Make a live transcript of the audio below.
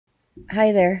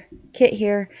Hi there, Kit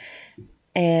here,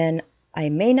 and I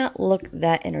may not look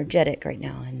that energetic right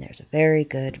now, and there's a very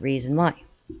good reason why,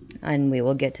 and we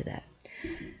will get to that.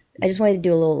 I just wanted to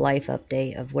do a little life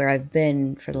update of where I've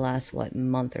been for the last,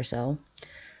 month or so.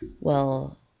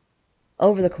 Well,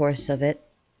 over the course of it,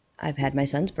 I've had my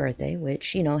son's birthday,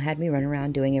 which, had me run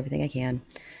around doing everything I can.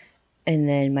 And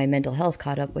then my mental health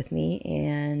caught up with me,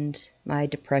 and my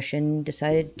depression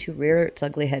decided to rear its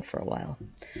ugly head for a while.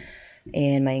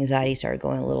 And my anxiety started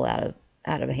going a little out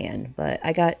of hand. But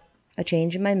I got a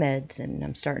change in my meds, and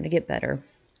I'm starting to get better.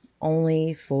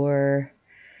 Only for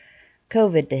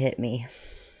COVID to hit me.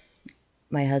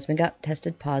 My husband got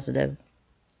tested positive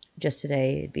just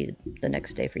today. It'd be the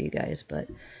next day for you guys, but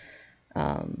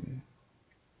um,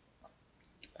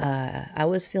 I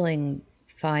was feeling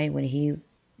fine when he,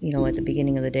 at the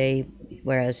beginning of the day,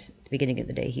 whereas at the beginning of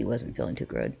the day he wasn't feeling too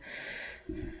good.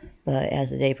 But as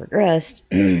the day progressed,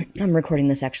 I'm recording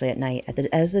this actually at night.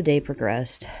 As the day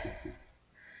progressed,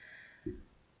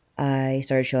 I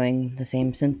started showing the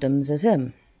same symptoms as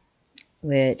him,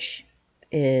 which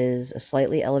is a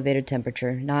slightly elevated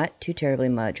temperature, not too terribly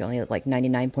much, only like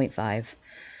 99.5,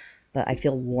 but I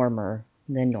feel warmer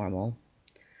than normal.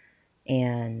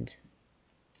 And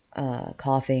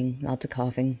coughing, lots of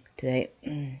coughing today.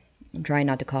 I'm trying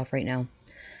not to cough right now.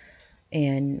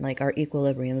 And like our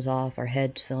equilibrium's off, our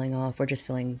head's feeling off, we're just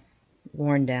feeling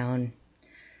worn down.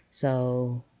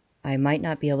 So I might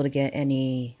not be able to get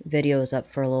any videos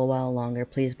up for a little while longer.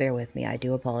 Please bear with me. I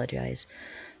do apologize.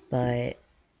 But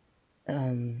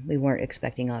we weren't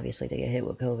expecting, obviously, to get hit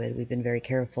with COVID. We've been very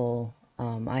careful.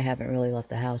 I haven't really left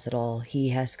the house at all. He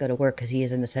has to go to work because he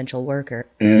is an essential worker.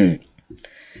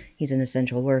 He's an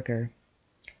essential worker.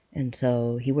 And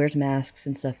so he wears masks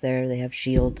and stuff there. They have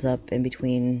shields up in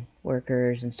between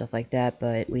workers and stuff like that,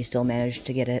 but we still managed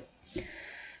to get it.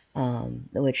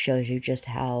 Which shows you just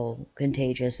how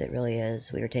contagious it really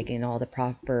is. We were taking all the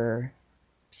proper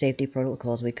safety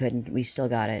protocols we could, and we still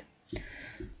got it.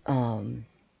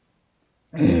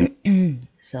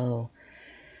 So,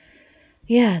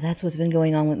 yeah, that's what's been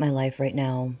going on with my life right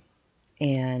now.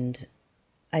 And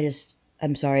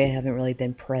I'm sorry I haven't really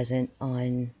been present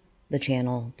on the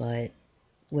channel, but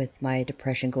with my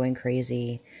depression going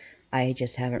crazy, I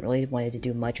just haven't really wanted to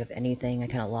do much of anything. I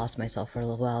kind of lost myself for a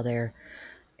little while there.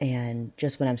 And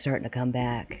just when I'm starting to come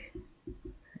back,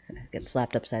 I get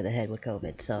slapped upside the head with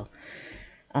COVID. So,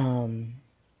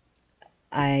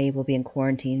 I will be in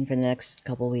quarantine for the next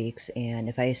couple weeks, and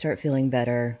if I start feeling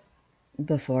better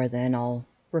before then, I'll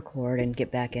record and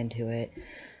get back into it.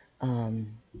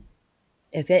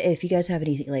 If you guys have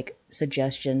any like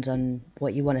suggestions on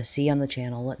what you want to see on the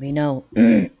channel, let me know,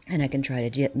 and I can try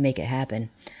to make it happen.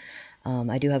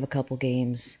 I do have a couple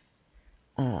games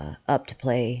up to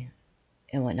play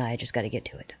and whatnot. I just got to get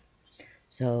to it.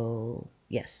 So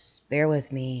yes, bear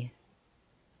with me.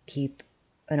 Keep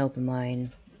an open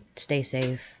mind. Stay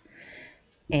safe.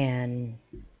 And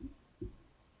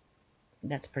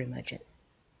that's pretty much it.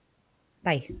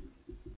 Bye.